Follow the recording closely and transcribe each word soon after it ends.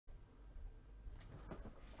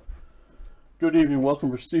Good evening. Welcome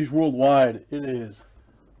to Prestige Worldwide. It is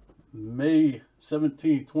May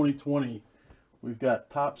 17, 2020. We've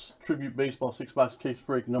got Topps Tribute Baseball 6-box case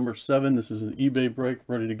break number 7. This is an eBay break,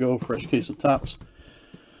 ready to go. Fresh case of Topps.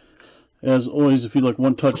 As always, if you'd like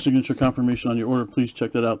one-touch signature confirmation on your order, please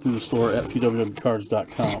check that out through the store at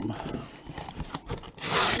pwcards.com.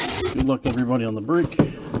 Good luck to everybody on the break.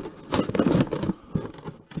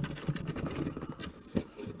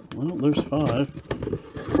 Well, there's 5.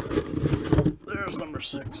 There's number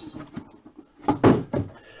 6.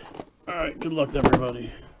 Alright, good luck to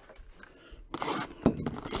everybody.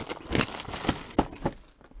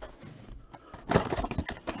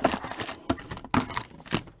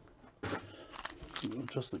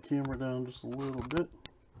 Adjust the camera down just a little bit.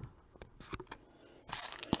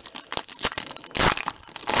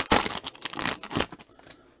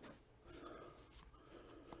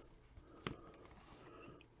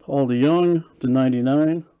 Paul DeJong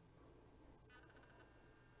 /99.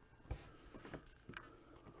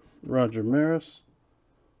 Roger Maris.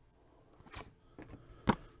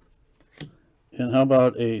 And how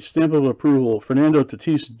about a stamp of approval, Fernando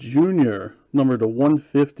Tatis Jr., number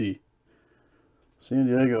 /150. San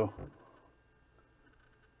Diego.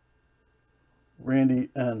 Randy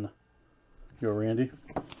N. Yo, Randy.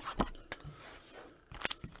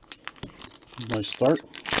 Nice start.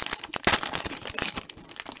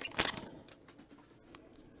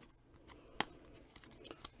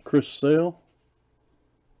 Chris Sale.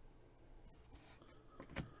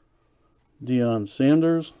 Deion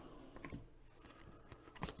Sanders.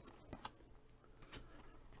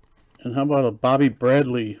 And how about a Bobby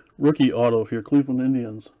Bradley rookie auto for your Cleveland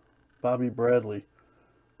Indians? Bobby Bradley.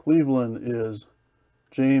 Cleveland is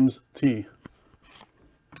James T.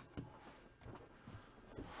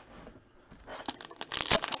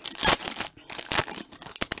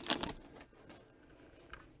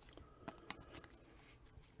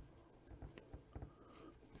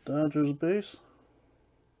 Dodgers base.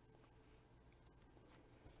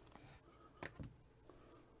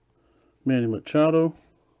 Manny Machado.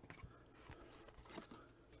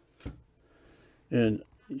 And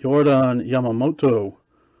Jordan Yamamoto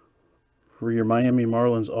for your Miami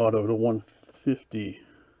Marlins auto /150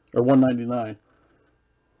 or 199.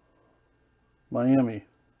 Miami,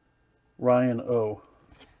 Ryan O.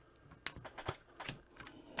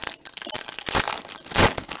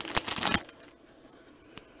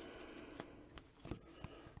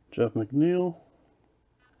 Jeff McNeil.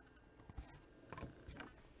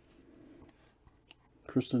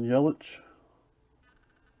 Christian Yelich.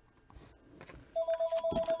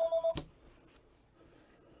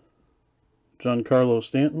 Giancarlo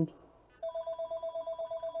Stanton.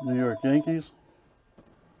 New York Yankees.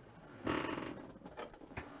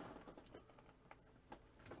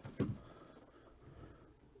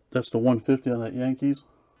 That's the /150 on that Yankees.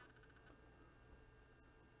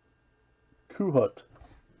 Kuhut.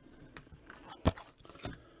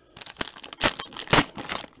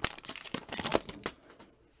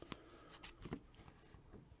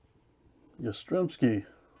 Yastrzemski.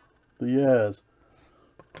 The Yaz.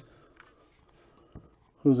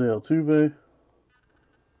 Jose Altuve.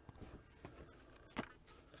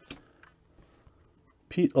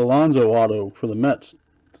 Pete Alonso auto for the Mets.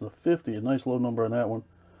 It's a 50, a nice low number on that one.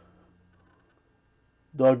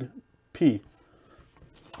 Doug P.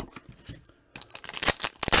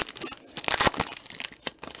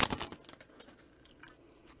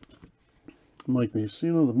 Mike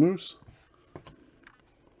Mussina, the Moose.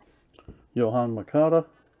 Yohan Makata.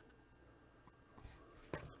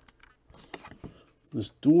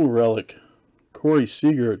 This dual relic, Corey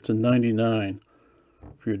Seager /99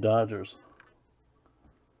 for your Dodgers.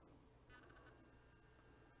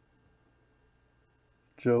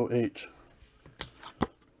 Joe H.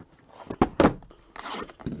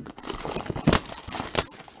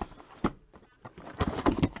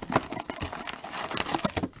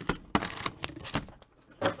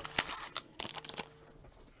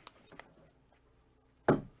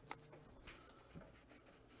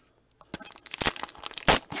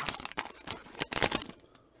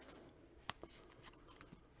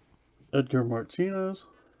 Edgar Martinez.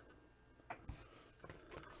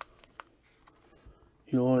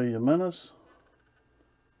 Eloy Jimenez.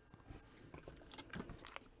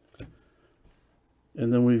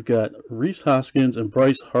 And then we've got Rhys Hoskins and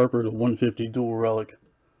Bryce Harper /150 dual relic.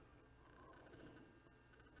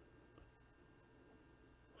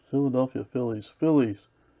 Philadelphia Phillies.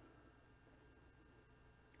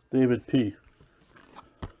 David P.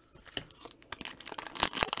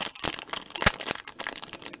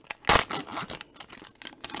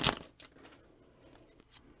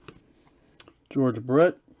 George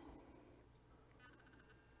Brett,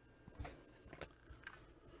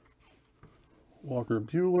 Walker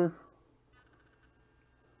Buehler.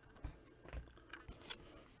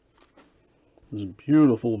 This is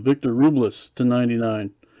beautiful Victor Robles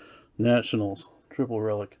 /99 Nationals triple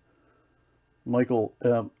relic. Michael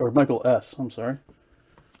S. I'm sorry.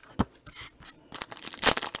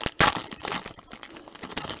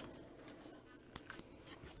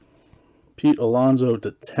 Pete Alonso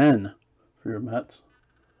 /10 for your Mets.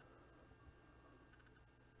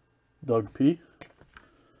 Doug P.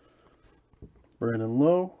 Brandon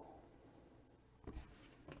Lowe.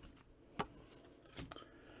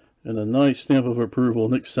 And a nice stamp of approval,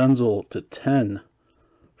 Nick Senzel /10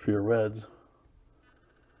 for your Reds.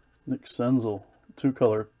 Nick Senzel,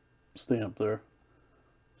 2-color stamp there.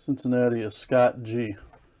 Cincinnati is Scott G.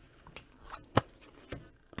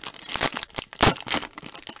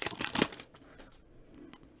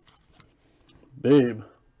 Babe.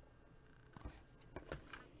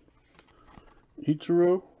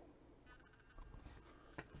 Ichiro.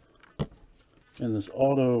 And this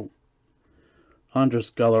auto, Andres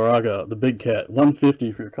Galarraga, the Big Cat,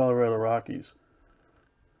 150 for your Colorado Rockies.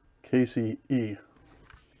 Casey E.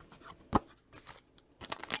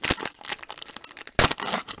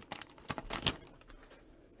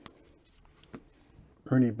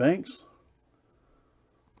 Ernie Banks.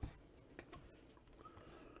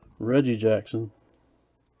 Reggie Jackson.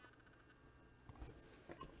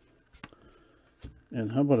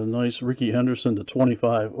 And how about a nice Ricky Henderson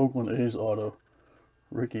 /25 Oakland A's auto.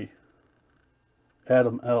 Ricky.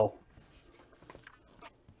 Adam L.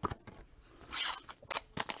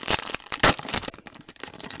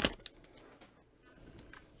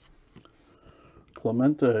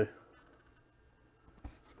 Clemente.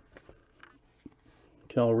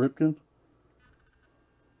 Cal Ripken.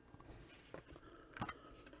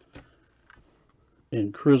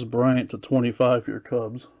 And Chris Bryant /25 for your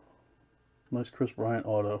Cubs. Nice Chris Bryant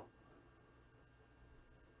auto.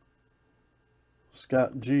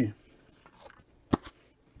 Scott G.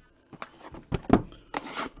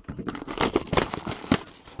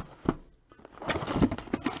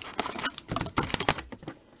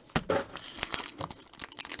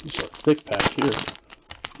 It's a thick pack here.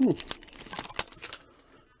 Ooh.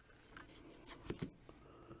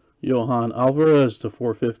 Johan Alvarez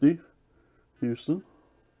 /450, Houston.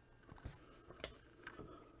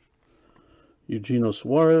 Eugenio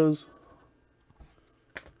Suarez.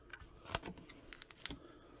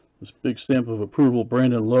 This big stamp of approval,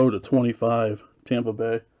 Brandon Lowe /25, Tampa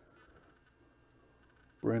Bay.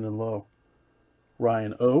 Brandon Lowe.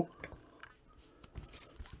 Ryan O.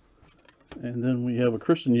 And then we have a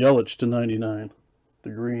Christian Yelich /99,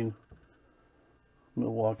 the green,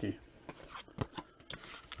 Milwaukee.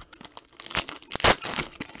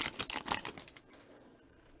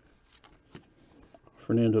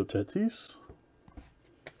 Fernando Tatis.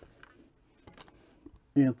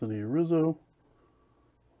 Anthony Rizzo.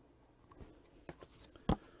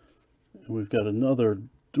 And we've got another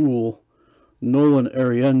dual, Nolan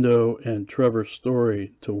Ariendo and Trevor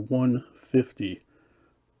Story /150.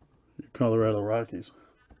 Colorado Rockies.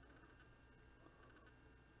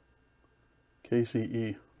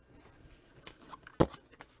 KCE.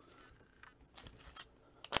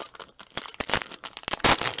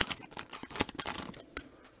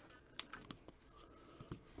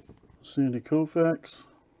 Sandy Koufax.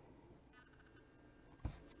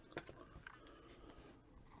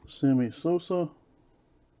 Sammy Sosa.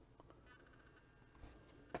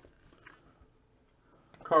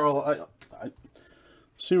 Carl, I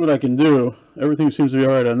see what I can do. Everything seems to be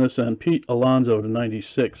alright on this end. Pete Alonso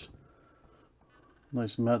 /96.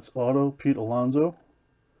 Nice Mets auto, Pete Alonso.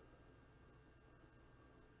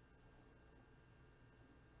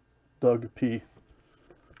 Doug P.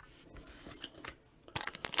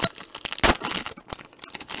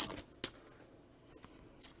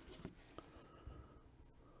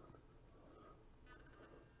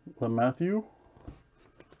 LeMahieu.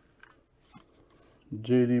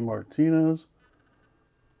 JD Martinez.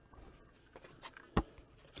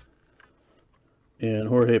 And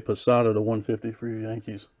Jorge Posada /150 for your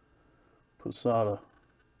Yankees. Posada.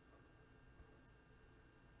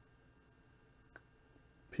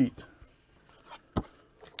 Pete.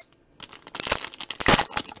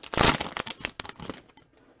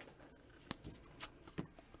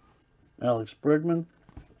 Alex Bregman.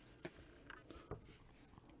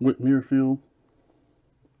 Whit Merrifield.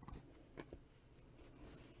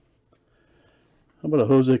 How about a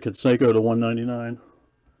Jose Canseco /199?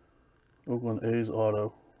 Oakland A's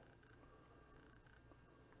auto.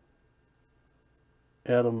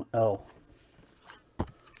 Adam L.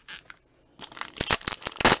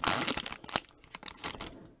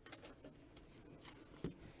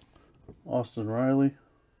 Austin Riley,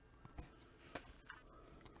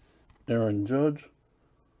 Aaron Judge,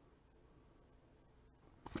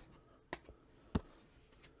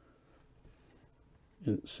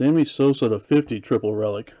 and Sammy Sosa to 50 triple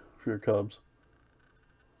relic for your Cubs.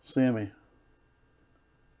 Sammy.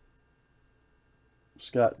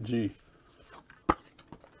 Scott G.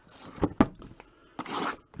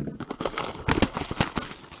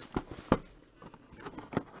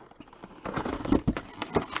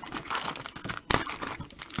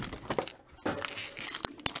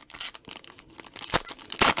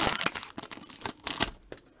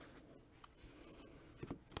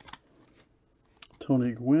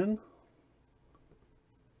 Tony Gwynn,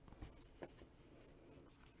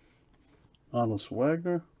 Honus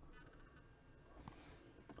Wagner,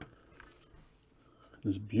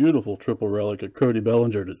 this beautiful triple relic of Cody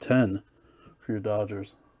Bellinger to 10 for your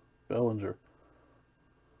Dodgers. Bellinger.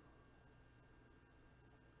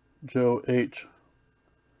 Joe H.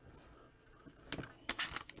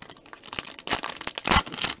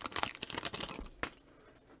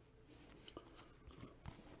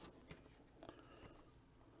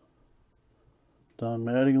 Don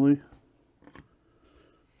Mattingly,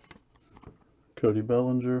 Cody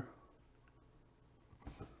Bellinger,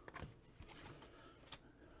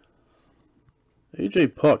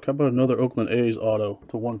 AJ Puck. How about another Oakland A's auto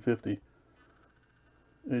to 150?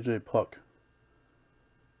 AJ Puck,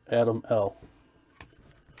 Adam L.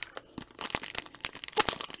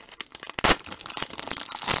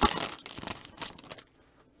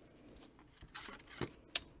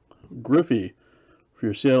 Griffey for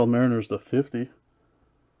your Seattle Mariners to 50.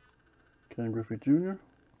 Ken Griffey Jr.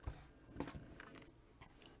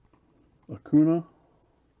 Acuna.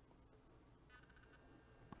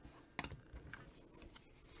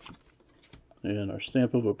 And our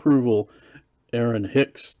stamp of approval, Aaron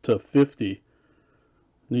Hicks to 50.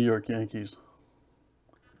 New York Yankees.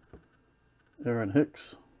 Aaron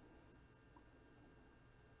Hicks.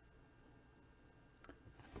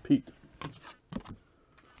 Pete.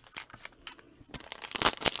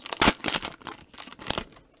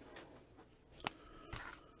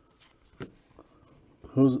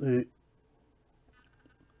 Jose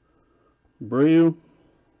Abreu,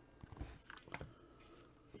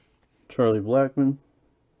 Charlie Blackmon,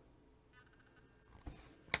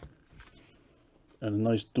 and a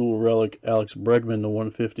nice dual relic Alex Bregman to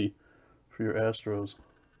 150 for your Astros.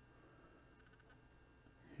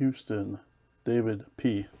 Houston, David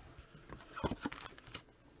P.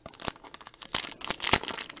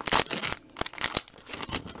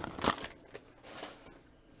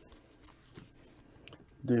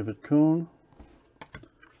 David Cone,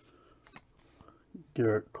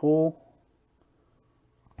 Garrett Cole,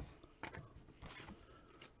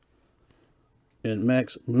 and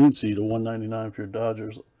Max Muncy to 199 for your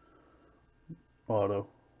Dodgers auto.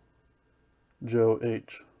 Joe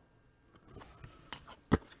H.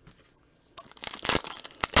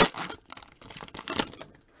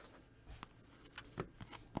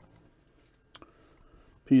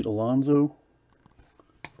 Pete Alonso,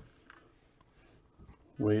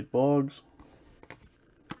 Wade Boggs,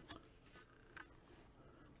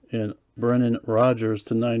 and Brennan Rodgers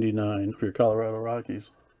to 99 for your Colorado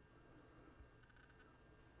Rockies.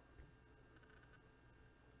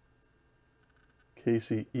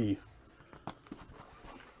 Casey E.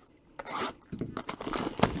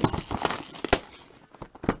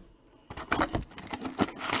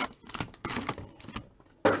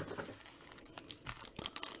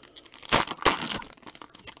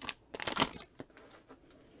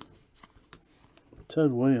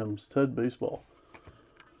 Ted Williams, Ted Baseball.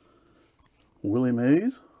 Willie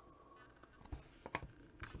Mays.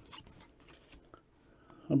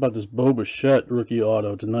 How about this Bo Bichette rookie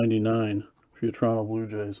auto to 99 for your Toronto Blue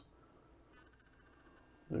Jays?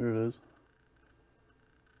 There it is.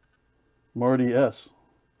 Marty S.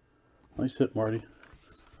 Nice hit, Marty.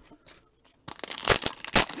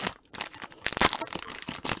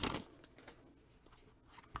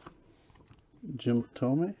 Jim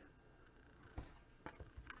Thome.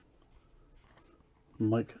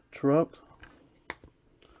 Mike Trout.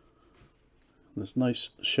 This nice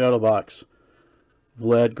shadow box,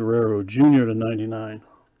 Vlad Guerrero Jr. to 99.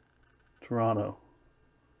 Toronto,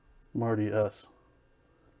 Marty S.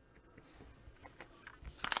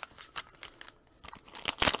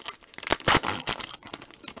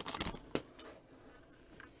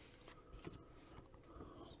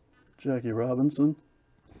 Jackie Robinson,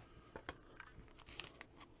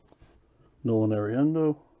 Nolan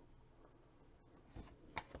Ariendo,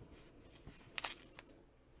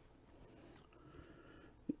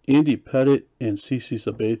 Andy Pettitte and CC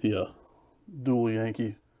Sabathia, dual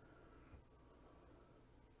Yankee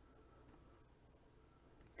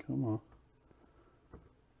Come on.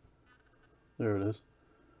 There it is.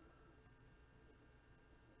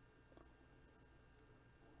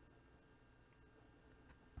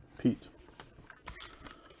 Pete.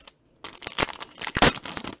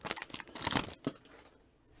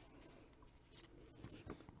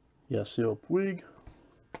 Yasiel Puig.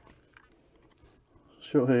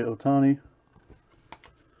 Shohei Ohtani.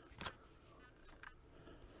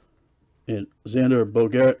 And Xander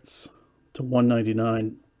Bogaerts to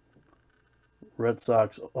 199. Red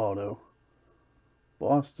Sox auto.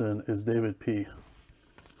 Boston is David P.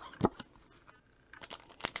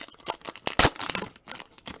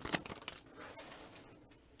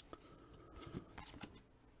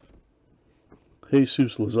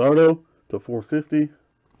 Jesus Luzardo to 450.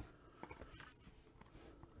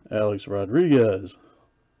 Alex Rodriguez.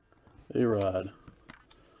 A-Rod.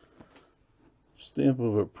 Stamp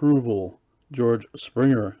of approval. George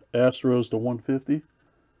Springer. Astros to 150.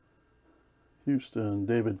 Houston,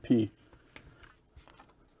 David P.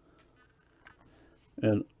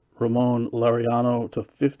 And Ramon Laureano to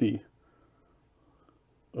 50.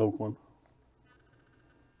 Oakland.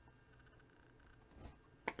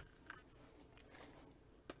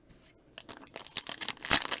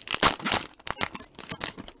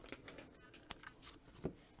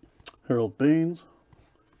 Harold Baines.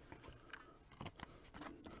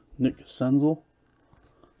 Nick Senzel.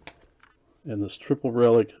 And this triple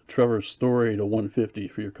relic Trevor Story to 150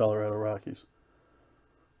 for your Colorado Rockies.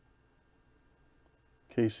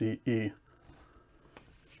 KCE.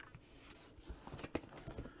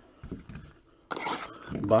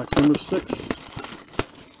 Box number 6.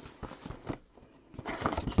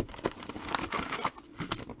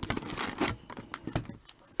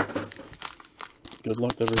 Good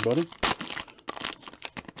luck to everybody.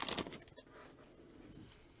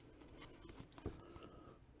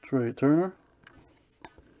 Trey Turner.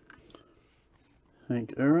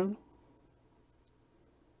 Hank Aaron.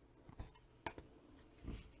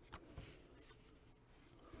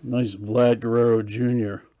 Nice Vlad Guerrero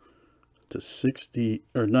Jr. to 60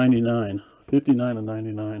 or 99. 59 and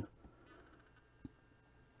 99.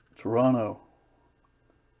 Toronto.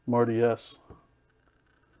 Marty S.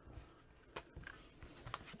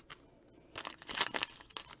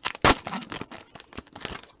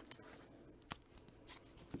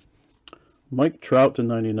 Mike Trout to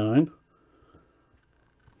 99.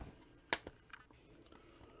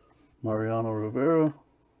 Mariano Rivera.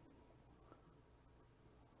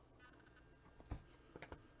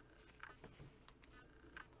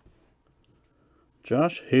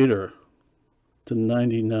 Josh Hader to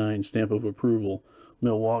 99. Stamp of approval.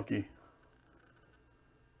 Milwaukee.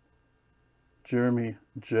 Jeremy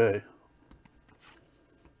J.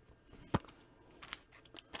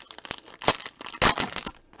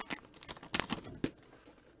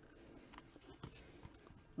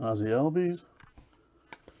 Ozzy Albies.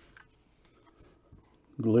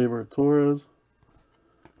 Gleyber Torres.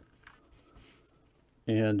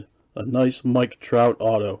 And a nice Mike Trout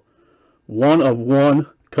auto. 1 of 1.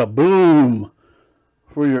 Kaboom!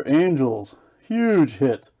 For your Angels. Huge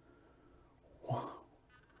hit.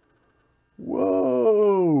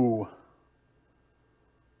 Whoa!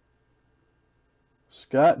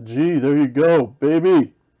 Scott G. There you go,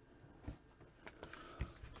 baby.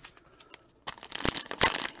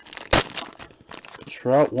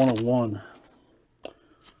 Trout 1 of 1.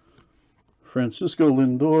 Francisco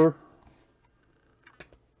Lindor.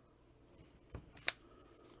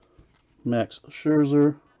 Max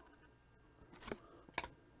Scherzer.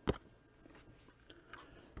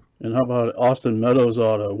 And how about Austin Meadows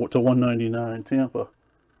auto to 199, Tampa.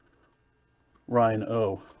 Ryan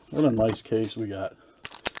O. What a nice case we got.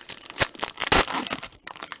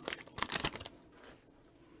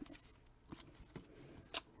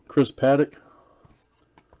 Chris Paddock.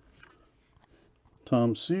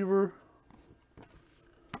 Tom Seaver.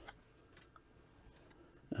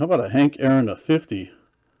 How about a Hank Aaron to 50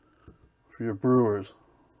 for your Brewers?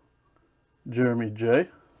 Jeremy J.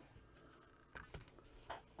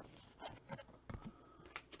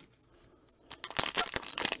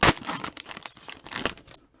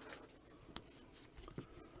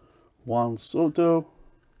 Juan Soto.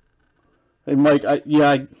 Hey Mike,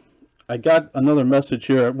 I got another message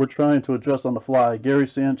here. We're trying to adjust on the fly. Gary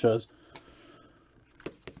Sanchez.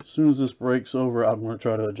 As soon as this breaks over, I'm going to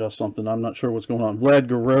try to adjust something. I'm not sure what's going on. Vlad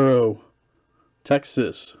Guerrero,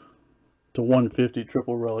 Texas, to 150,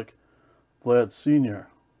 triple relic. Vlad Sr.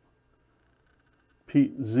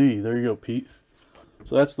 Pete Z. There you go, Pete.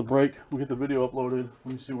 So that's the break. We'll get the video uploaded.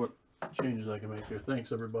 Let me see what changes I can make here.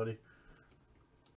 Thanks, everybody.